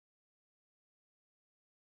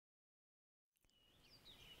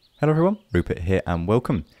Hello everyone, Rupert here and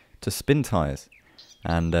welcome to Spintires.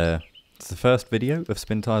 And it's the first video of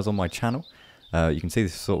Spintires on my channel. You can see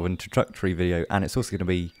this is sort of an introductory video, and it's also going to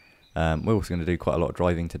be, we're also going to do quite a lot of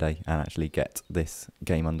driving today and actually get this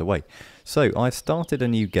game underway. So I've started a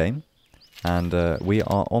new game, and we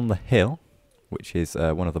are on the hill, which is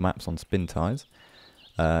one of the maps on Spintires.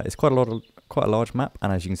 It's quite a large map,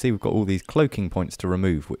 and as you can see we've got all these cloaking points to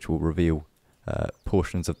remove, which will reveal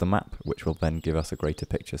portions of the map, which will then give us a greater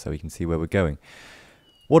picture so we can see where we're going.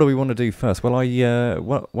 What do we want to do first? Well,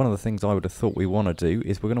 one of the things I would have thought we want to do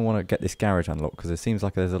is we're going to want to get this garage unlocked, because it seems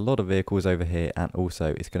like there's a lot of vehicles over here, and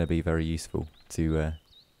also it's going to be very useful to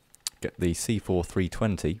get the C4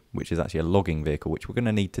 320, which is actually a logging vehicle, which we're going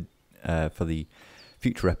to need to for the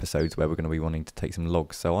future episodes where we're going to be wanting to take some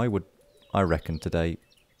logs. So I reckon today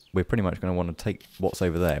we're pretty much going to want to take what's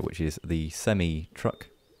over there, which is the semi-truck,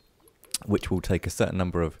 which will take a certain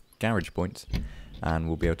number of garage points, and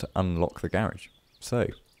we'll be able to unlock the garage. So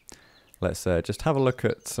let's just have a look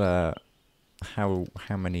at how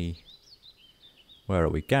many. Where are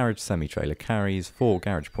we? Garage semi-trailer carries 4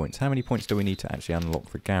 garage points. How many points do we need to actually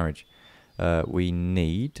unlock the garage? We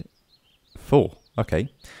need 4.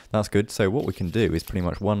 Okay, that's good. So what we can do is pretty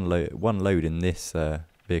much one load in this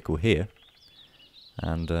vehicle here,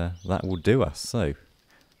 and that will do us. So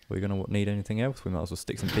we're going to need anything else? We might as well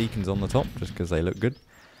stick some beacons on the top just because they look good.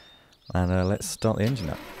 And let's start the engine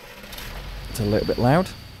up. It's a little bit loud.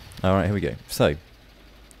 Alright, here we go. So,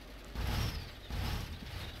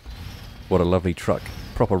 what a lovely truck.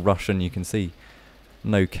 Proper Russian, you can see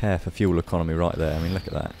no care for fuel economy right there. I mean, look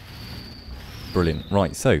at that. Brilliant.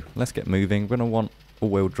 Right, so let's get moving. We're going to want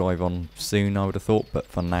all-wheel drive on soon, I would have thought, but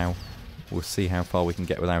for now we'll see how far we can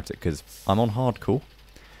get without it, because I'm on hardcore,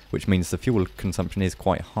 which means the fuel consumption is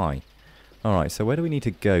quite high. Alright, so where do we need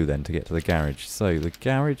to go then to get to the garage? So the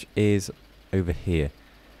garage is over here.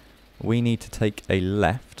 We need to take a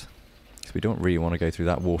left, because we don't really want to go through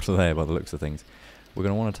that water there by the looks of things. We're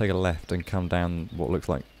going to want to take a left and come down what looks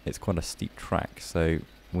like it's quite a steep track, so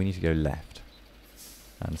we need to go left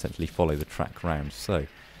and essentially follow the track round. So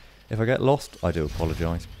if I get lost, I do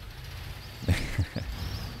apologise.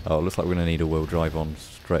 Oh, it looks like we're going to need a wheel drive on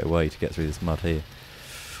straight away to get through this mud here.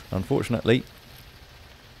 Unfortunately,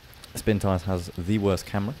 Spintires has the worst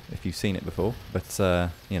camera, if you've seen it before,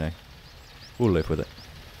 but, you know, we'll live with it.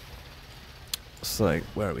 So,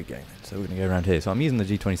 where are we going then? So we're going to go around here. So I'm using the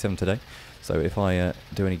G27 today, so if I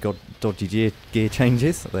do any dodgy gear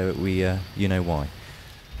changes, you know why.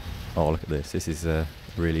 Oh, look at this. This is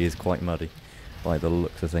really is quite muddy by the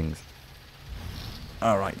looks of things.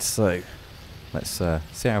 Alright, so let's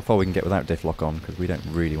see how far we can get without diff lock on, because we don't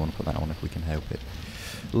really want to put that on if we can help it.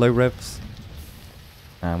 Low revs,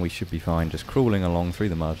 and we should be fine just crawling along through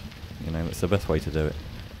the mud. You know, that's the best way to do it.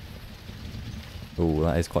 Oh,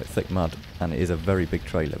 that is quite thick mud, and it is a very big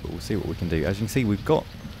trailer, but we'll see what we can do. As you can see, we've got,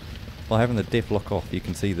 by having the diff lock off, you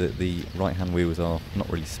can see that the right hand wheels are not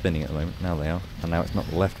really spinning at the moment. Now they are, and now it's not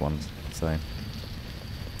the left ones, so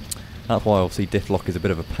that's why obviously diff lock is a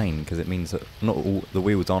bit of a pain, because it means that not all the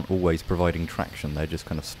wheels aren't always providing traction, they're just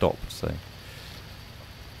kind of stopped. So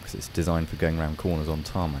because it's designed for going around corners on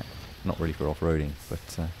tarmac, not really for off-roading,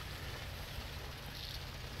 but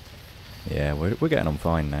yeah, we're getting on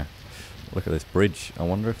fine now. Look at this bridge. I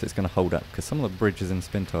wonder if it's going to hold up, because some of the bridges in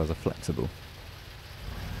Spintires are flexible.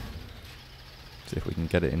 See if we can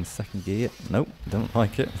get it in second gear. Nope, don't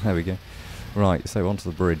like it. There we go. Right, so onto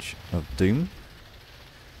the bridge of doom.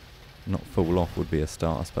 Not fall off would be a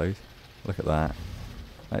start, I suppose. Look at that.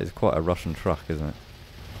 That is quite a Russian truck, isn't it?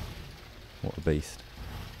 What a beast.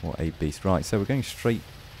 What a beast. Right, so we're going straight,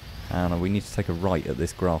 and we need to take a right at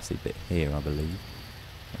this grassy bit here, I believe.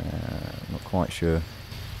 Not quite sure.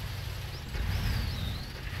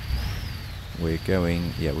 We're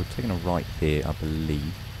going, yeah, we're taking a right here, I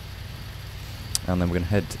believe. And then we're going to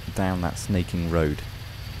head down that snaking road.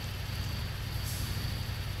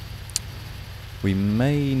 We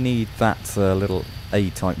may need that little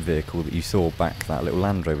A-type vehicle that you saw back, that little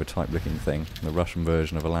Land Rover type looking thing, the Russian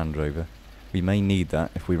version of a Land Rover. We may need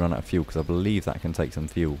that if we run out of fuel, because I believe that can take some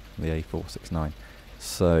fuel, the A469.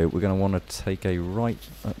 So we're going to want to take a right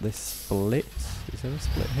at this split. Is there a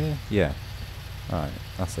split here? Yeah. Alright,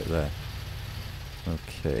 that's it there.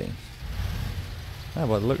 Okay. Oh,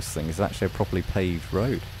 by the looks of things, it's actually a properly paved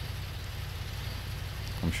road.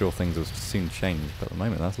 I'm sure things will soon change, but at the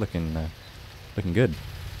moment that's looking good.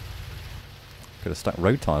 Could have stuck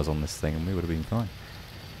road tyres on this thing and we would have been fine.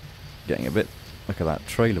 Getting a bit, look at that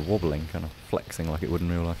trailer wobbling, kind of flexing like it would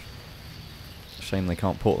in real life. Shame they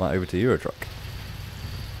can't port that over to Eurotruck.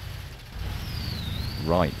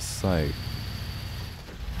 Right, so...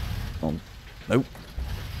 Nope.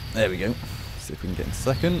 There we go. See if we can get in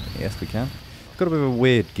second. Yes, we can. It's got a bit of a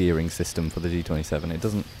weird gearing system for the G27. It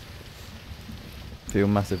doesn't feel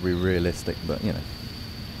massively realistic, but you know,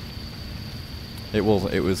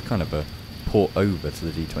 it was kind of a port over to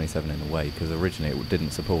the G27 in a way, because originally it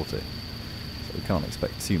didn't support it, so we can't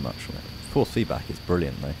expect too much from it. Force feedback is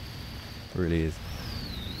brilliant though, it really is.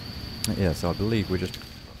 Yeah, so I believe we're just,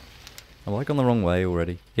 I'm like on the wrong way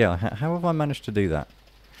already. Yeah, how have I managed to do that?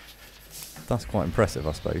 That's quite impressive,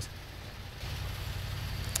 I suppose.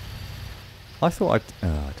 I thought I'd...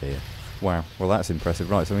 Oh dear. Wow. Well, that's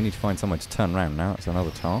impressive. Right, so we need to find somewhere to turn around now. It's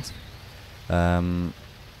another task. Well,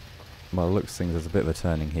 it looks things there's a bit of a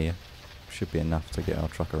turning here. Should be enough to get our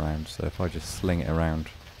truck around. So if I just sling it around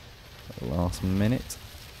at the last minute,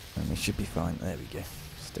 then we should be fine. There we go.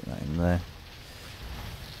 Stick that in there.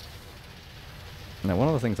 Now, one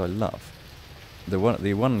of the things I love, the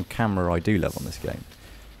one camera I do love on this game,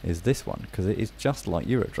 is this one, because it is just like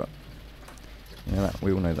Euro Truck. You know that,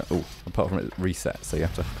 we all know that. Oh, apart from it resets, so you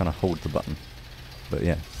have to kind of hold the button. But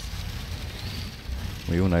yeah,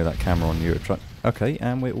 we all know that camera on Euro Truck. Okay,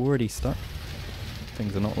 and we're already stuck.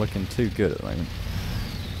 Things are not looking too good at the moment.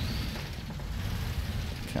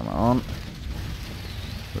 Come on.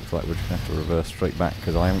 Looks like we're just going to have to reverse straight back,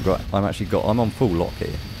 because I'm on full lock here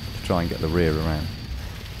to try and get the rear around.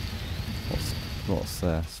 What's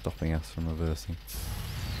stopping us from reversing?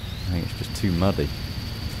 I think it's just too muddy.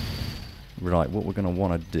 Right, what we're going to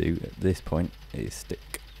want to do at this point is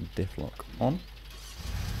stick diff lock on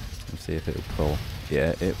and see if it'll pull.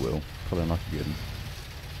 Yeah, it will. Pulling like a good one.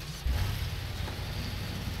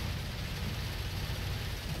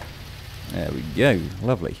 There we go.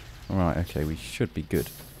 Lovely. Alright, okay, we should be good.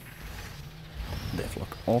 Diff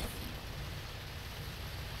lock off.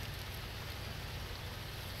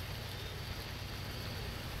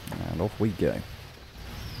 And off we go.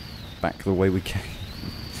 Back the way we came.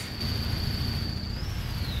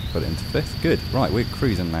 Put it into fifth. Good. Right, we're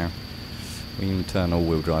cruising now. We can turn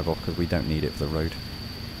all-wheel drive off because we don't need it for the road.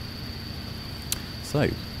 So.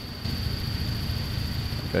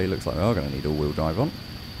 Okay, looks like we are going to need all-wheel drive on.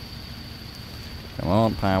 Come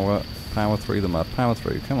on, power. Power through the mud. Power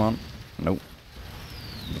through. Come on. Nope.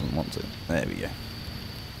 Doesn't want to. There we go.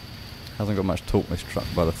 Hasn't got much torque, this truck,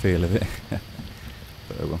 by the feel of it.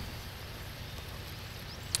 But oh well.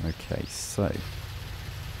 Okay, so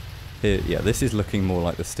here, yeah, this is looking more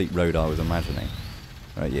like the steep road I was imagining.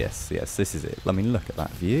 Yes, this is it. I mean, look at that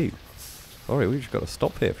view. Sorry, we've just got to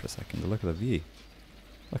stop here for a second to look at the view.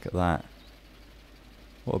 Look at that.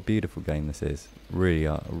 What a beautiful game this is. Really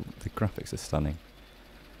are. The graphics are stunning.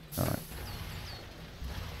 Alright.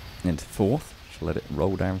 Into fourth. Just let it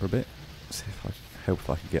roll down for a bit. See if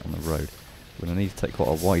I can get on the road. We're going to need to take quite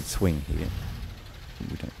a wide swing here.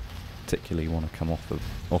 We don't particularly want to come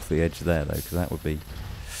off the edge there though, because that would be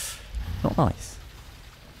not nice.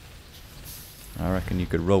 I reckon you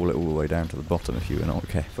could roll it all the way down to the bottom if you were not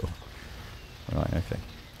careful. Right, okay.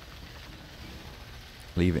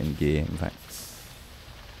 Leave it in gear, in fact.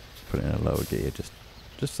 Put it in a lower gear, just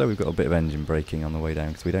so we've got a bit of engine braking on the way down,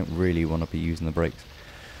 because we don't really want to be using the brakes.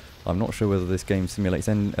 I'm not sure whether this game simulates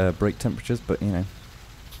brake temperatures, but you know,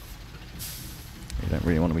 we don't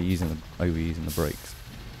really want to be overusing the brakes.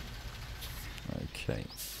 Okay,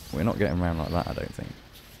 we're not getting around like that, I don't think.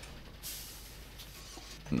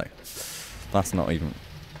 No, that's not even.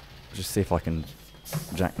 Just see if I can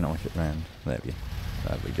jackknife it round. There we go.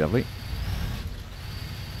 Lovely, lovely.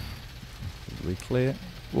 Are we clear?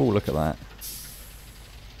 Oh, look at that.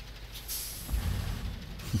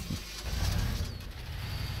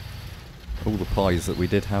 All the pies that we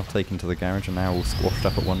did have taken to the garage are now all squashed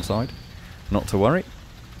up at one side. Not to worry.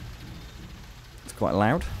 It's quite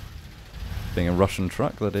loud. Being a Russian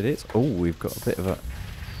truck that it is. Oh, we've got a bit of a...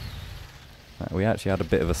 we actually had a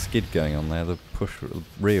bit of a skid going on there. The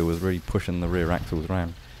rear was really pushing the rear axles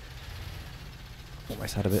around.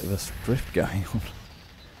 Almost had a bit of a drift going on.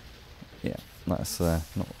 Yeah, that's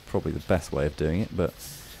not probably the best way of doing it, but...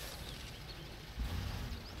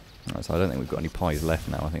 Right, so I don't think we've got any pies left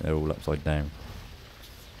now. I think they're all upside down.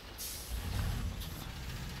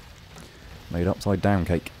 Made upside down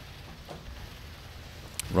cake.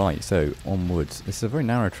 Right, so onwards. This is a very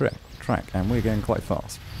narrow track, and we're going quite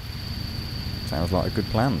fast. Sounds like a good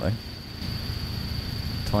plan, though.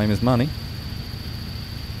 Time is money.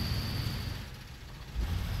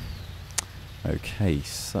 Okay,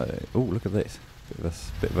 so... Oh, look at this.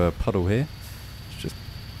 Bit of a puddle here. Let's just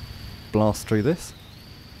blast through this.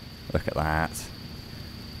 Look at that.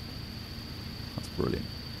 That's brilliant.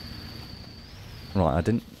 Right, I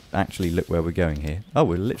didn't actually look where we're going here. Oh,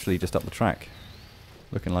 we're literally just up the track.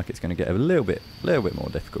 Looking like it's going to get a little bit more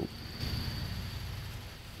difficult.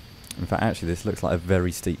 In fact, actually, this looks like a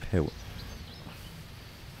very steep hill.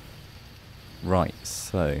 Right,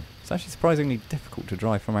 so it's actually surprisingly difficult to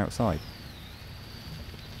drive from outside.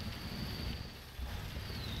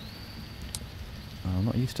 I'm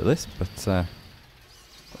not used to this, but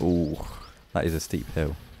oh, that is a steep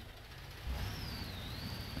hill.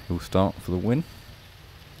 Hill start for the win.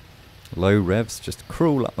 Low revs, just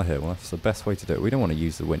crawl up the hill. That's the best way to do it. We don't want to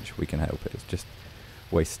use the winch if we can help it. It's just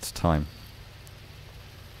wastes time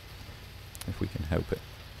if we can help it.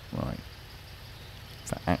 Right. In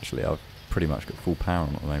fact, actually, I've pretty much got full power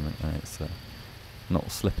on at the moment, and it's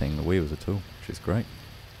not slipping the wheels at all, which is great.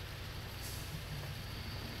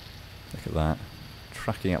 Look at that.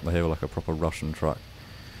 Tracking up the hill like a proper Russian truck.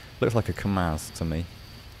 Looks like a Kamaz to me.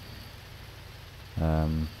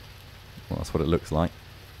 Well, that's what it looks like.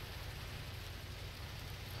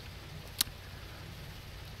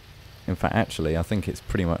 In fact, actually, I think it's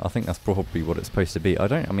pretty much. I think that's probably what it's supposed to be.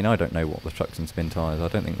 I mean, I don't know what the trucks in Spintires. I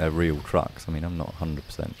don't think they're real trucks. I mean, I'm not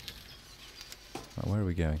 100%. Right, where are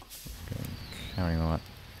we going? Carrying on.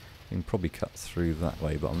 You can probably cut through that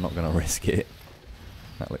way, but I'm not going to risk it.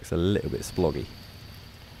 That looks a little bit sploggy.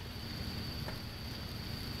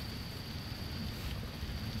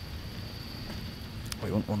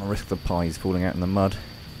 We won't want to risk the pies falling out in the mud.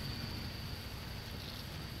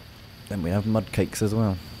 Then we have mud cakes as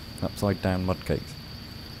well. Upside down mud cakes.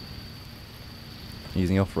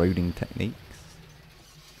 Using off-roading techniques.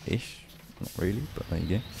 Ish. Not really, but there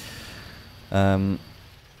you go.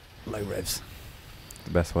 Low revs.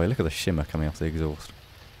 The best way. Look at the shimmer coming off the exhaust.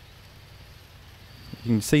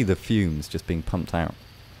 You can see the fumes just being pumped out.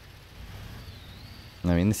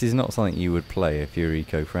 I mean, this is not something you would play if you're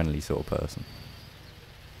eco-friendly sort of person.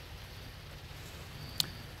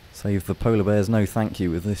 Save the polar bears no thank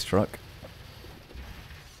you with this truck.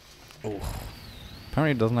 Oh.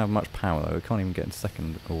 Apparently it doesn't have much power though. It can't even get in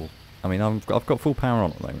second. Or I mean, I've got full power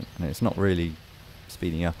on at the moment, and it's not really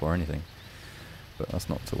speeding up or anything. But that's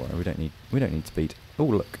not to worry. We don't need speed. Oh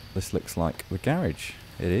look, this looks like the garage.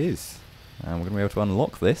 It is, and we're going to be able to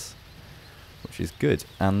unlock this, which is good.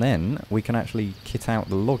 And then we can actually kit out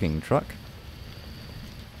the logging truck,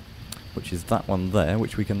 which is that one there,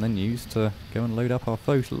 which we can then use to go and load up our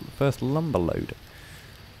first lumber load.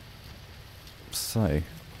 So,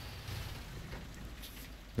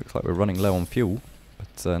 looks like we're running low on fuel,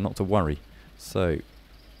 but not to worry. So,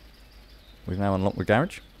 we've now unlocked the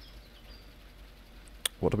garage.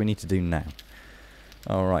 What do we need to do now?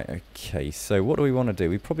 Alright, okay, so what do we want to do?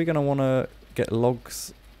 We're probably going to want to get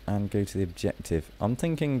logs and go to the objective. I'm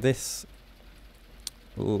thinking this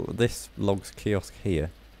logs kiosk here,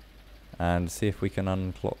 and see if we can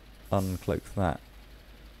uncloak that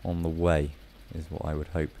on the way, is what I would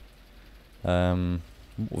hope.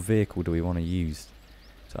 What vehicle do we want to use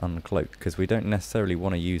to uncloak? Because we don't necessarily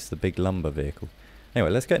want to use the big lumber vehicle.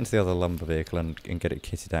 Anyway, let's get into the other lumber vehicle and get it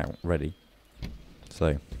kitted out, ready.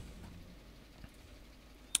 So,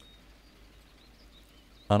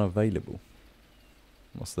 unavailable.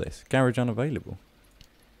 What's this? Garage unavailable.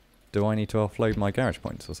 Do I need to offload my garage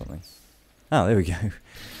points or something? Ah, there we go.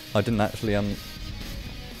 I didn't actually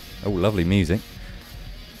Oh, lovely music.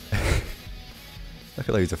 Look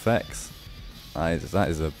at those effects. That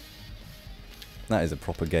is a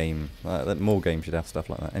proper game. More games should have stuff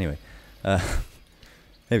like that. Anyway, here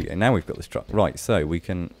we go. Now we've got this truck. Right, so we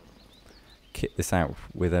can kit this out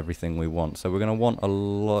with everything we want. So we're going to want a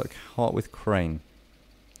heart with crane.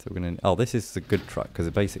 So we're going to. Oh, this is a good truck because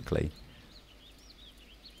basically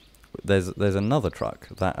there's another truck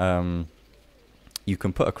that you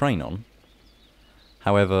can put a crane on.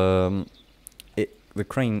 However, the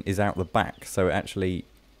crane is out the back, so it actually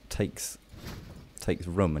takes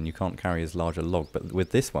room, and you can't carry as large a log. But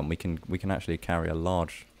with this one, we can actually carry a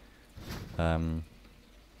large. There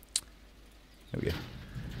we go.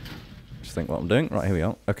 Just think what I'm doing. Right, here we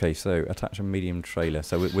are. Okay, so attach a medium trailer.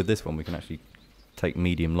 So with this one, we can actually take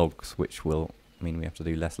medium logs, which will mean we have to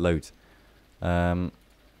do less loads.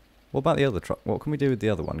 What about the other truck? What can we do with the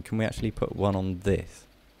other one? Can we actually put one on this?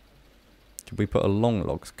 Could we put a long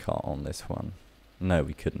logs cart on this one? No,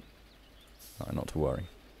 we couldn't. Right, not to worry.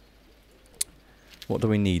 What do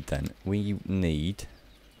we need then? We need...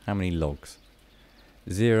 how many logs?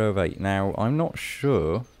 0 of 8. Now, I'm not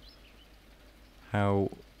sure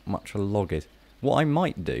how much a log is. What I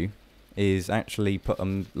might do is actually put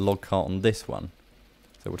a log cart on this one.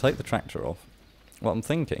 So we'll take the tractor off. What I'm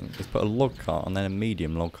thinking is put a log cart and then a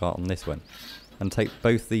medium log cart on this one, and take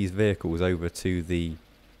both these vehicles over to the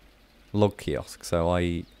log kiosk. So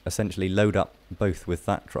I essentially load up both with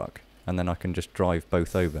that truck, and then I can just drive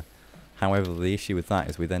both over. However, the issue with that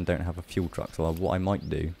is we then don't have a fuel truck. So what I might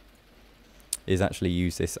do is actually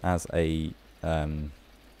use this as a... that's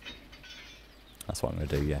what I'm going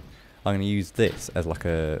to do, yeah. I'm going to use this as like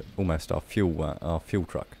almost our fuel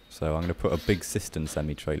truck. So I'm going to put a big cistern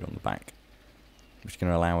semi-trailer on the back, which is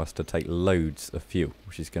going to allow us to take loads of fuel,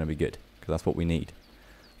 which is going to be good, because that's what we need.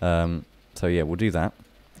 So yeah, we'll do that.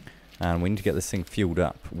 And we need to get this thing fueled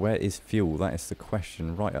up. Where is fuel? That is the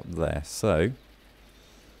question, right up there. So,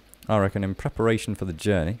 I reckon in preparation for the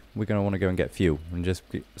journey, we're going to want to go and get fuel. And just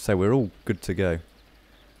so we're all good to go.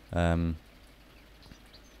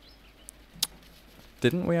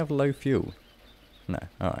 Didn't we have low fuel? No.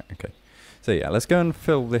 Alright, okay. So yeah, let's go and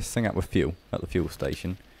fill this thing up with fuel at the fuel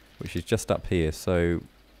station, which is just up here, so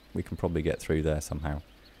we can probably get through there somehow.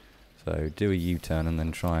 So do a U-turn and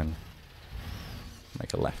then try and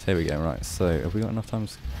make a left. Here we go, right. So have we got enough time?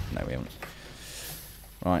 No, we haven't.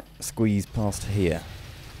 Right, squeeze past here.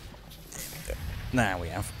 Now we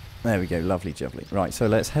have. There we go, lovely jubbly. Right, so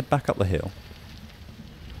let's head back up the hill.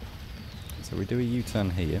 So we do a U-turn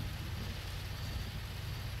here.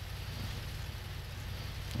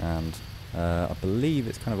 And I believe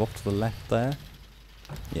it's kind of off to the left there.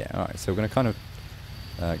 Yeah, alright, so we're going to kind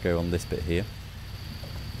of go on this bit here.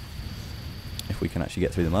 If we can actually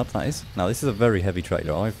get through the mud, that is. Now, this is a very heavy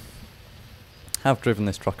trailer. I have driven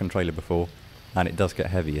this truck and trailer before, and it does get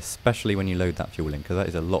heavy, especially when you load that fuel in, because that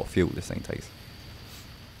is a lot of fuel this thing takes.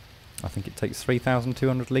 I think it takes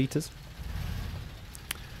 3,200 litres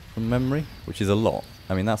from memory, which is a lot.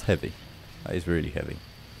 I mean, that's heavy. That is really heavy.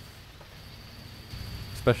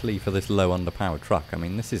 Especially for this low underpowered truck. I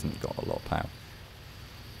mean, this hasn't got a lot of power.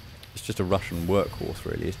 It's just a Russian workhorse,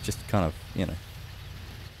 really. It's just kind of, you know...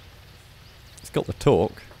 It's got the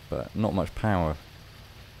torque, but not much power.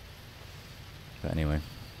 But anyway,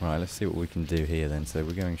 right, let's see what we can do here then. So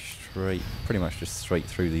we're going straight, pretty much just straight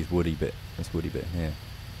through this woody bit here.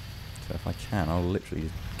 So if I can, I'll literally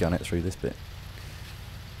just gun it through this bit.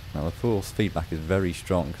 Now the force feedback is very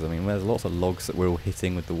strong, because I mean, there's lots of logs that we're all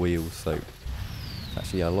hitting with the wheels, so it's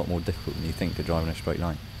actually a lot more difficult than you think to drive in a straight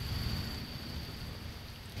line.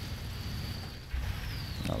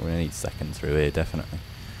 Oh, we're going to need seconds through here, definitely.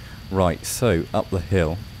 Right, so up the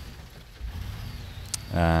hill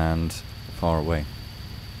and far away.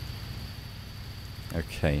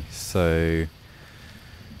 Okay, so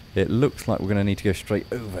it looks like we're going to need to go straight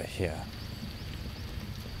over here.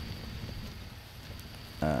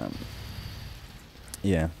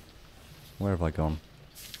 Yeah, where have I gone?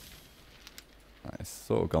 It's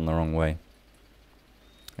sort of gone the wrong way.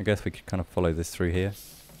 I guess we could kind of follow this through here,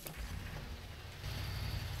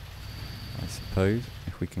 I suppose,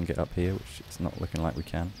 if we can get up here, which it's not looking like we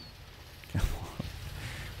can.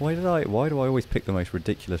 Why do I always pick the most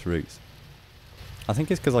ridiculous routes? I think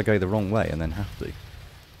it's because I go the wrong way and then have to.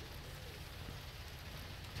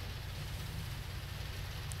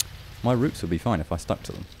 My routes would be fine if I stuck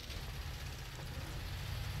to them.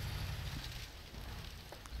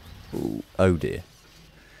 Ooh, oh dear.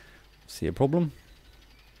 See a problem?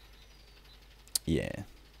 Yeah.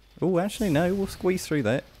 Oh, actually no, we'll squeeze through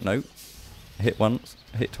there. No. Hit once,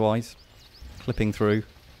 hit twice, clipping through.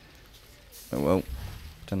 Oh well,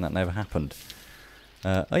 pretend that never happened.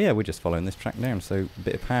 Oh yeah, we're just following this track down, so a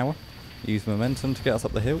bit of power, use momentum to get us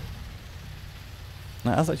up the hill.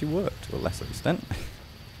 That has actually worked to a lesser extent.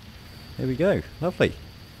 Here we go, lovely.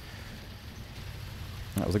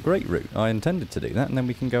 That was a great route. I intended to do that, and then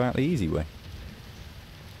we can go out the easy way.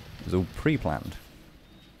 It was all pre-planned.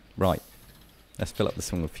 Right. Let's fill up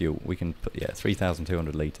this one with fuel. We can put, yeah,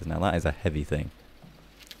 3,200 litres. Now that is a heavy thing.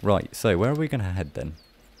 Right, so where are we going to head then?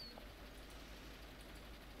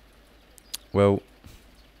 Well,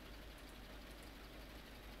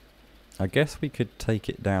 I guess we could take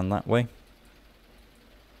it down that way.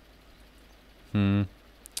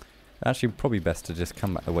 Actually, probably best to just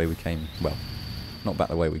come back the way we came. Well, not back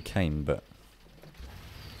the way we came, but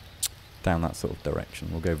down that sort of direction.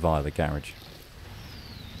 We'll go via the garage.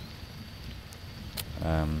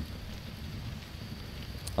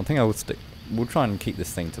 I think I would stick... We'll try and keep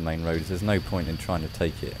this thing to main roads. There's no point in trying to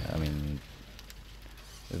take it. I mean,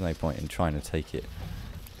 there's no point in trying to take it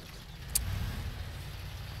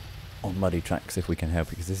on muddy tracks if we can help,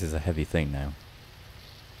 because this is a heavy thing now.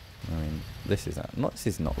 I mean, this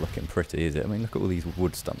is not looking pretty, is it? I mean, look at all these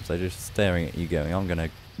wood stumps. They're just staring at you going, I'm going to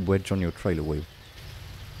wedge on your trailer wheel.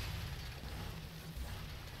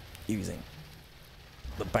 Using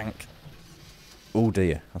the bank. Oh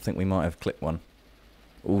dear, I think we might have clipped one.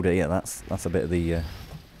 Oh dear, that's a bit of the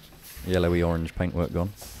yellowy orange paintwork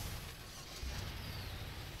gone.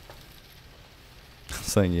 I'm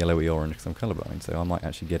saying yellowy orange because I'm colourblind, so I might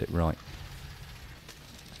actually get it right.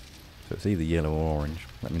 So it's either yellow or orange.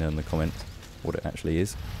 Let me know in the comments what it actually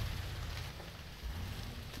is.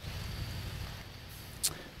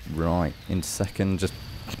 Right, in second, just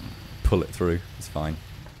pull it through. It's fine.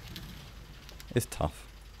 It's tough.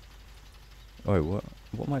 Oh, what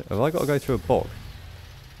am I... Have I got to go through a bog?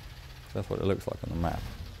 That's what it looks like on the map.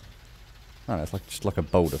 Oh, no, it's like just like a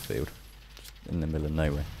boulder field. Just in the middle of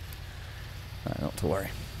nowhere. No, not to worry.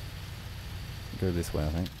 Go this way, I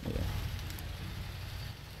think. Yeah.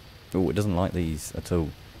 Oh, it doesn't like these at all.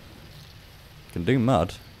 Can do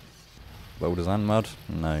mud. Boulders and mud?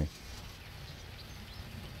 No.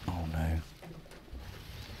 Oh no.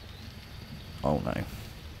 Oh no.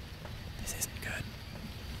 This isn't good.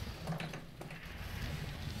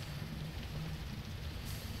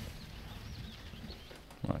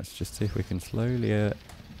 Right, let's just see if we can slowly...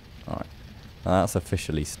 Alright. That's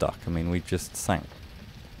officially stuck. I mean, we've just sank.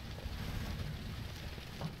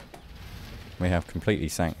 We have completely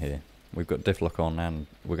sank here. We've got diff lock on and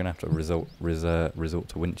we're going to have to resort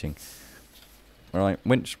to winching. Right,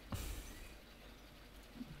 winch.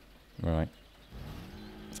 Right.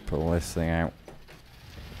 Let's pull this thing out.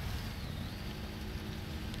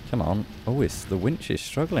 Come on. Oh, the winch is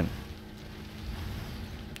struggling.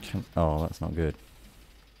 Oh, that's not good.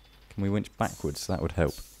 Can we winch backwards? That would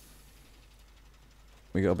help.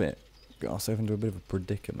 We got ourselves into a bit of a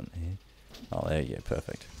predicament here. Oh, there you go.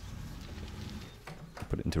 Perfect.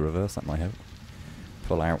 Put it into reverse, that might help.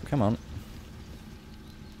 Pull out, come on.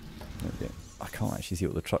 There we go. I can't actually see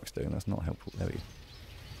what the truck's doing, that's not helpful. There we go.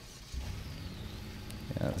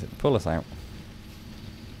 Yeah, that's it. Pull us out.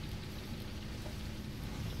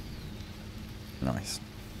 Nice.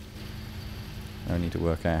 Now we need to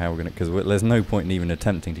work out how we're going to... Because there's no point in even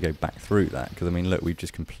attempting to go back through that. Because, I mean, look, we've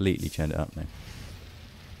just completely churned it up now.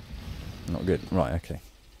 Not good. Right, okay.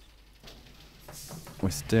 We're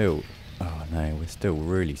still... Oh no, we're still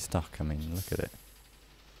really stuck. I mean, look at it.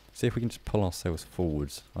 See if we can just pull ourselves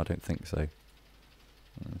forwards. I don't think so.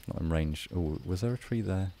 It's not in range. Oh, was there a tree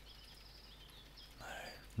there? No,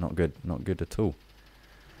 not good. Not good at all.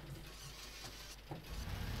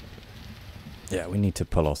 Yeah, we need to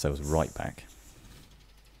pull ourselves right back.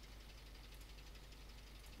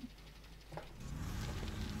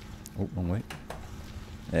 Oh, wrong way.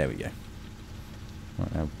 There we go.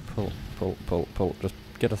 Right, now pull, pull, pull, pull. Just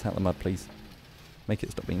get us out of the mud, please. Make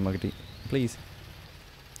it stop being muddy, please.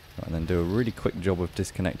 Right, and then do a really quick job of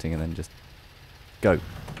disconnecting and then just go.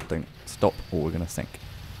 Don't stop or we're going to sink.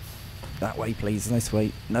 That way, please. This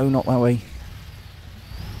way. No, not that way.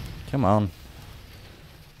 Come on.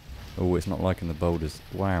 Oh, it's not liking the boulders.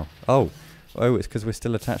 Wow. Oh, it's because we're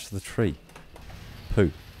still attached to the tree.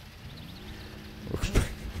 Poo.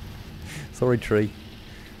 Sorry, tree.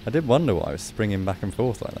 I did wonder why I was springing back and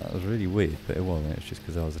forth like that. It was really weird, but it wasn't. It's just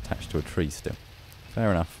because I was attached to a tree still. Fair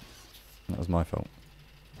enough. That was my fault.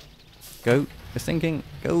 Go. It's sinking.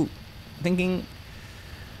 Go. Thinking.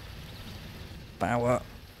 Power.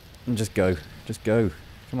 And just go. Just go.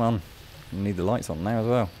 Come on. You need the lights on now as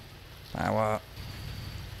well. Power.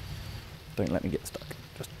 Don't let me get stuck.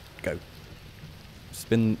 Just go.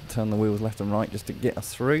 Spin, turn the wheels left and right just to get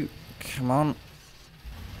us through. Come on.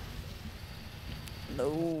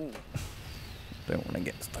 No. Don't want to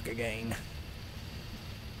get stuck again.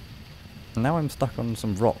 Now I'm stuck on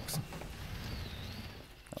some rocks.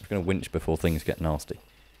 I'm just going to winch before things get nasty.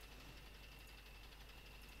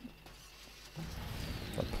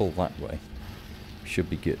 If I pull that way, should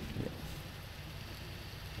be good. Yeah.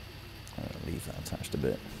 I'll leave that attached a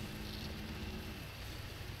bit.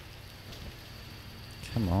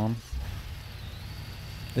 Come on.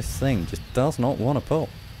 This thing just does not want to pull.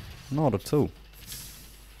 Not at all.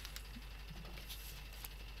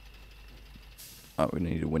 Oh, we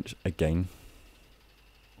need a winch again.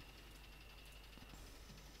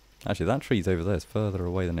 Actually, that tree's over there. It's further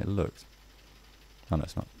away than it looks. Oh no,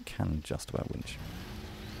 it's not. Can just about winch.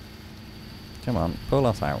 Come on, pull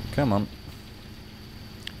us out. Come on.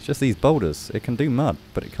 It's just these boulders. It can do mud,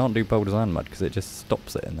 but it can't do boulders and mud because it just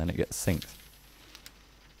stops it and then it gets sinks.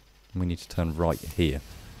 We need to turn right here.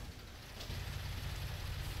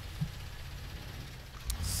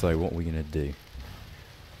 So what are we going to do?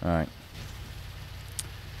 Alright.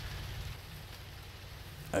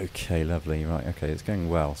 Okay, lovely. Right, okay, it's going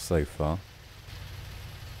well so far.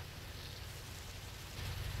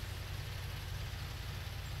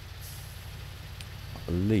 I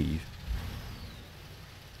believe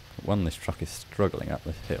this truck is struggling up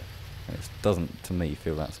this hill. And it doesn't, to me,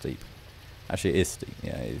 feel that steep. Actually, it is steep.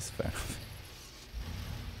 Yeah, it is, fair enough.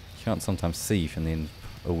 You can't sometimes see from the...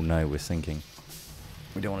 Oh no, we're sinking.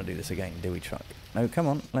 We don't want to do this again, do we, truck? No, come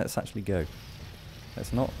on, let's actually go.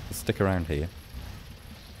 Let's not stick around here.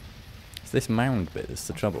 It's this mound bit that's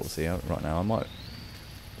the trouble. See, right now I might...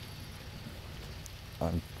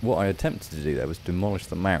 what I attempted to do there was demolish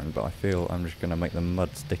the mountain, but I feel I'm just going to make the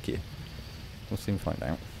mud stickier. We'll soon find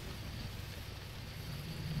out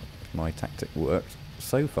if my tactic works.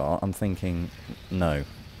 So far, I'm thinking no.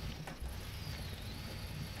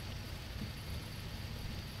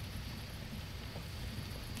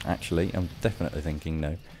 Actually, I'm definitely thinking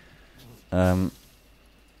no.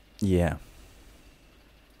 Yeah.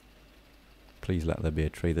 Please let there be a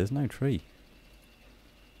tree. There's no tree.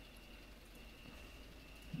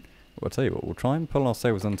 Well, I'll tell you what, we'll try and pull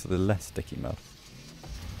ourselves onto the less sticky mud.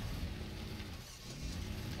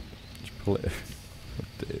 Just pull it. Oh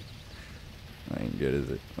dear. That ain't good, is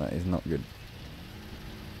it? That is not good.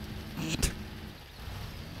 It's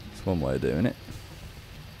one way of doing it.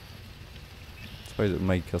 I suppose it would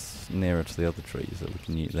make us nearer to the other trees that we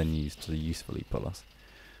can then use to usefully pull us.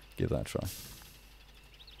 Give that a try.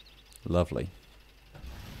 Lovely.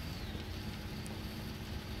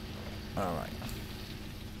 Alright.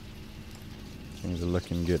 Things are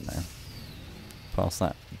looking good now. Past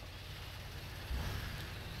that.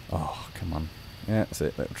 Oh, come on. Yeah, that's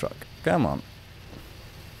it, little truck. Come on.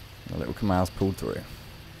 The little canal's pulled through.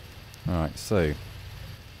 Alright, so.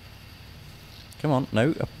 Come on.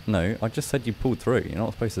 No, no. I just said you pulled through. You're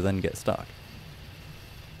not supposed to then get stuck.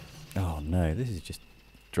 Oh no, this is just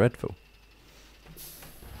dreadful.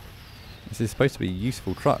 This is supposed to be a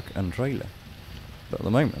useful truck and trailer. But at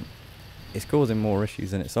the moment, it's causing more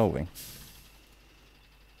issues than it's solving.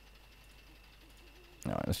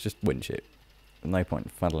 Alright, let's just winch it. There's no point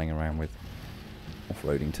fuddling around with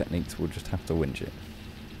off-roading techniques, we'll just have to winch it.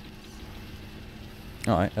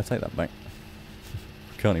 Alright, I'll take that back.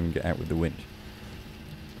 Can't even get out with the winch.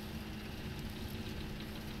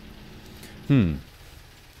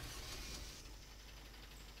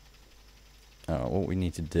 What we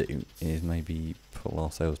need to do is maybe pull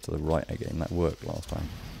ourselves to the right again. That worked last time.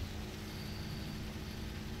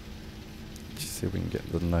 Just see if we can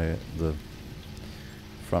get the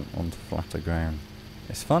front onto flatter ground.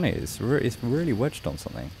 It's funny, it's really wedged on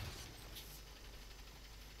something.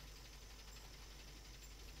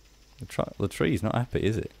 The tree's not happy,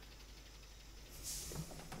 is it?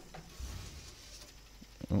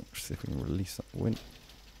 Oh, see if we can release that wind.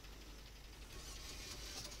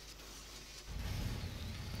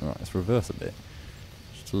 Alright, let's reverse a bit.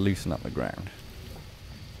 Just to loosen up the ground.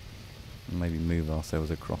 And maybe move ourselves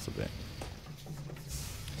across a bit.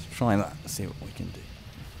 Let's try that and see what we can do.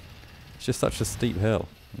 It's just such a steep hill.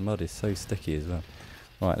 The mud is so sticky as well.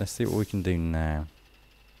 Right, let's see what we can do now.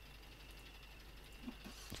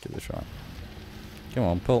 Let's give it a try. Come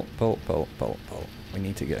on, pull, pull, pull, pull, pull. We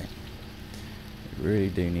need to go. We really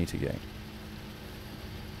do need to go.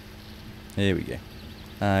 Here we go.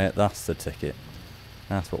 That's the ticket.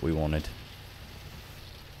 That's what we wanted.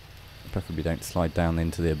 Preferably don't slide down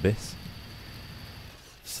into the abyss.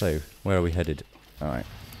 So, where are we headed? Alright,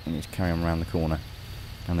 we need to carry on around the corner.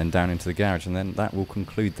 And then down into the garage, and then that will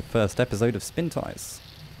conclude the first episode of Spintires.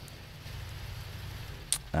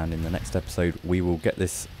 And in the next episode, we will get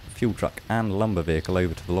this fuel truck and lumber vehicle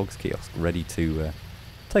over to the logs kiosk, ready to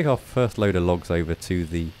take our first load of logs over to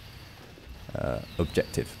the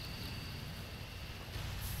objective.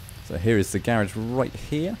 So here is the garage right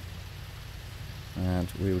here, and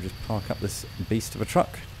we will just park up this beast of a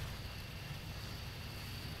truck,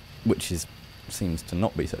 which seems to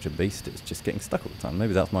not be such a beast. It's just getting stuck all the time.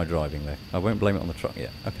 Maybe that's my driving though. I won't blame it on the truck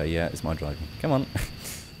yet. Okay, yeah, it's my driving. Come on.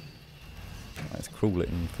 Let's crawl it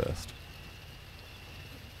in first.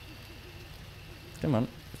 Come on,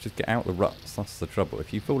 let's just get out the ruts. That's the trouble.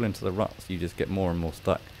 If you fall into the ruts, you just get more and more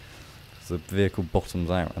stuck. Because the vehicle bottoms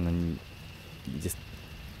out, and then you just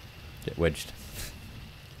get wedged.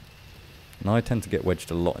 And I tend to get wedged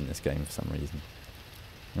a lot in this game for some reason.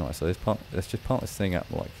 Alright, so let's just part this thing up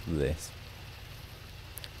like this.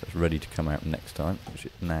 So it's ready to come out next time, which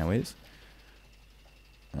it now is.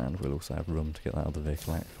 And we'll also have room to get that other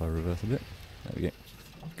vehicle out if I reverse a bit. There we go.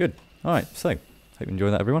 Good. Alright, so, hope you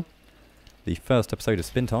enjoyed that, everyone. The first episode of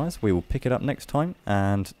Spintires. We will pick it up next time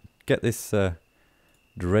and get this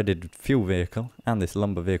dreaded fuel vehicle and this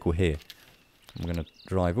lumber vehicle here. I'm going to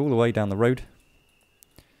drive all the way down the road.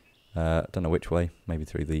 Don't know which way. Maybe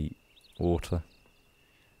through the water.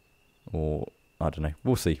 Or, I don't know.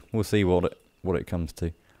 We'll see. We'll see what it comes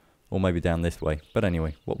to. Or maybe down this way. But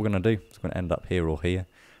anyway, what we're going to do is we're going to end up here or here.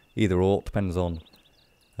 Either or. Depends on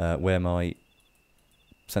where my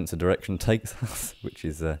sense of direction takes us. Which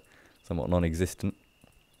is somewhat non-existent.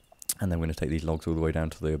 And then we're going to take these logs all the way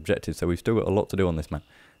down to the objective. So we've still got a lot to do on this map.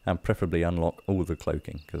 And preferably unlock all the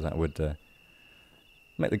cloaking. Because that would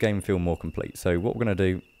make the game feel more complete. So what we're going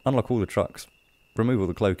to do, unlock all the trucks, remove all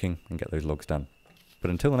the cloaking, and get those logs done.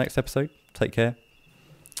 But until the next episode, take care,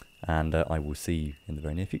 and I will see you in the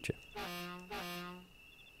very near future.